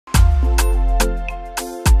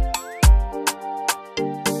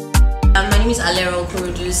name is Alero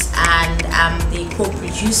Kurudus, and I'm the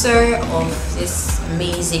co-producer of this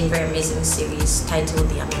amazing, very amazing series titled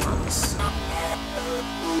The Anomalous.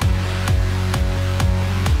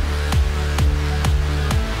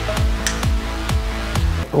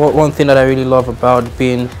 One thing that I really love about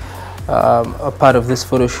being a part of this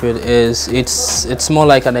photo shoot is it's more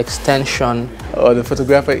like an extension. Oh, the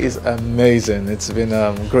photographer is amazing. It's been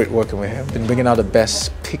great working with him. Been bringing out the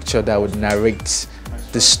best picture that would narrate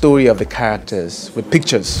the story of the characters with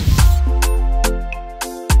pictures.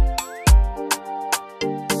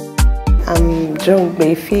 I'm Jo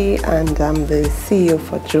Bayfi, and I'm the CEO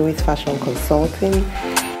for Joey's Fashion Consulting.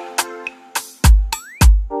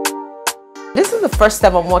 This is the first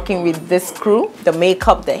time I'm working with this crew. The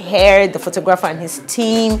makeup, the hair, the photographer and his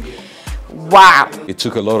team. Wow. It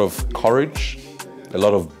took a lot of courage, a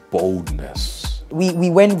lot of boldness. We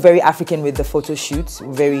went very African with the photo shoots,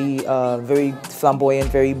 very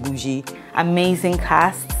flamboyant, very bougie. Amazing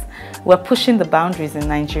casts. We're pushing the boundaries in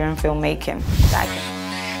Nigerian filmmaking.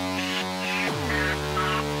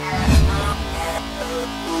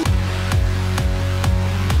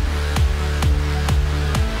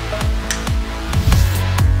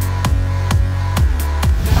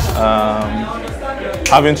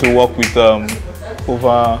 Having to work with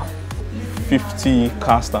over 50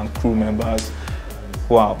 cast and crew members,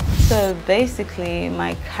 wow. So basically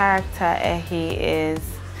my character Ehi is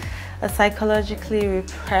a psychologically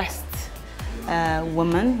repressed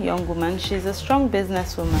woman, young woman. She's a strong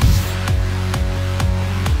businesswoman.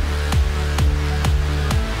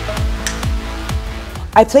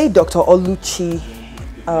 I played Dr. Oluchi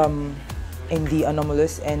in The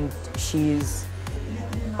Anomalous, and she's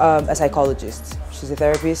a psychologist. She's a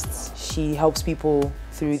therapist. She helps people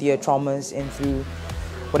through their traumas and through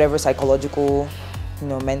whatever psychological,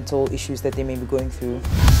 mental issues that they may be going through.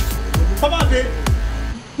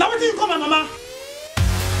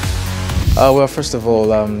 Well, first of all,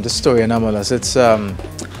 the story Anomalous,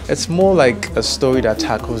 it's more like a story that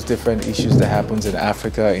tackles different issues that happens in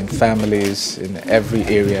Africa, in families, in every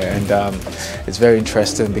area, and it's very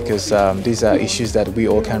interesting because these are issues that we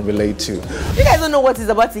all can relate to. You guys don't know what is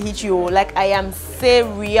about to hit you. Like, I am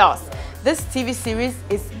serious. This TV series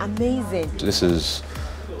is amazing. This is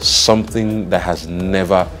something that has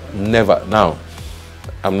never, now,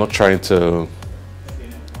 I'm not trying to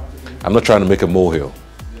make a molehill.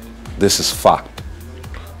 This is fact.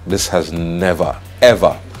 This has never,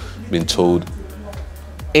 ever been told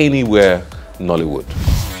anywhere in Nollywood.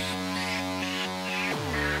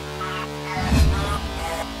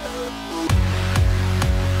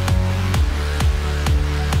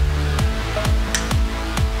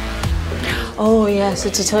 Oh yeah, so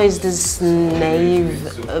Tito is this naive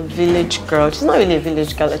village girl. She's not really a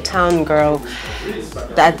village girl, a town girl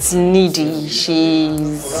that's needy.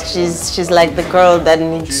 She's like the girl that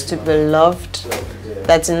needs to be loved,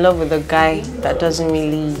 that's in love with a guy that doesn't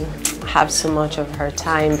really have so much of her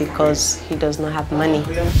time because he does not have money.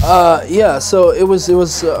 Yeah, so it was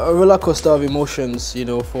a roller coaster of emotions,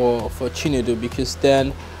 for Chinedu, because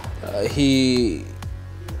then he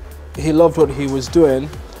loved what he was doing.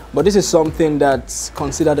 But this is something that's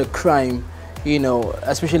considered a crime,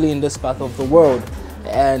 especially in this part of the world.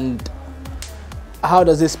 And how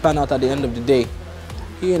does this pan out at the end of the day?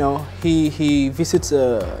 He visits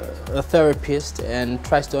a therapist and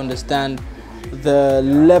tries to understand the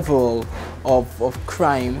level of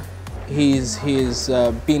crime he's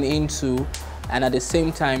been into, and at the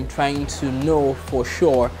same time trying to know for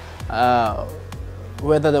sure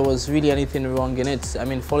whether there was really anything wrong in it. I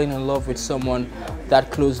mean, falling in love with someone that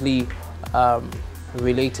closely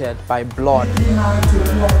related by blood.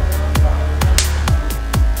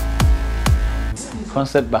 The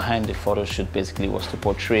concept behind the photo shoot basically was to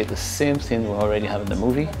portray the same thing we already have in the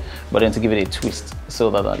movie, but then to give it a twist so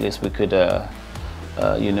that at least we could, better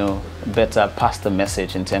pass the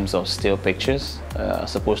message in terms of still pictures,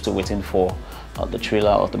 as opposed to waiting for the trailer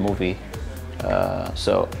of the movie.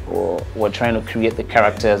 So we're trying to create the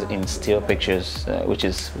characters in still pictures, which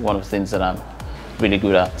is one of the things that I'm really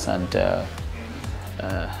good at, and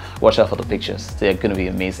watch out for the pictures. They're going to be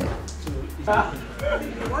amazing.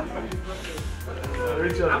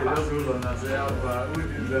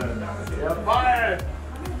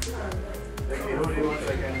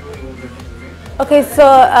 Okay,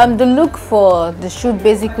 so the look for the shoot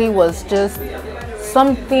basically was just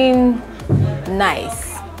something nice.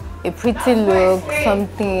 A pretty look,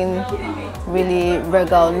 something really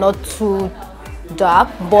regal, not too dark,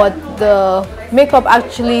 but the makeup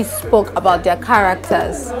actually spoke about their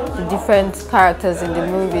characters, the different characters in the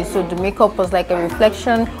movie. So the makeup was like a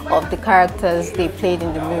reflection of the characters they played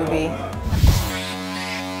in the movie.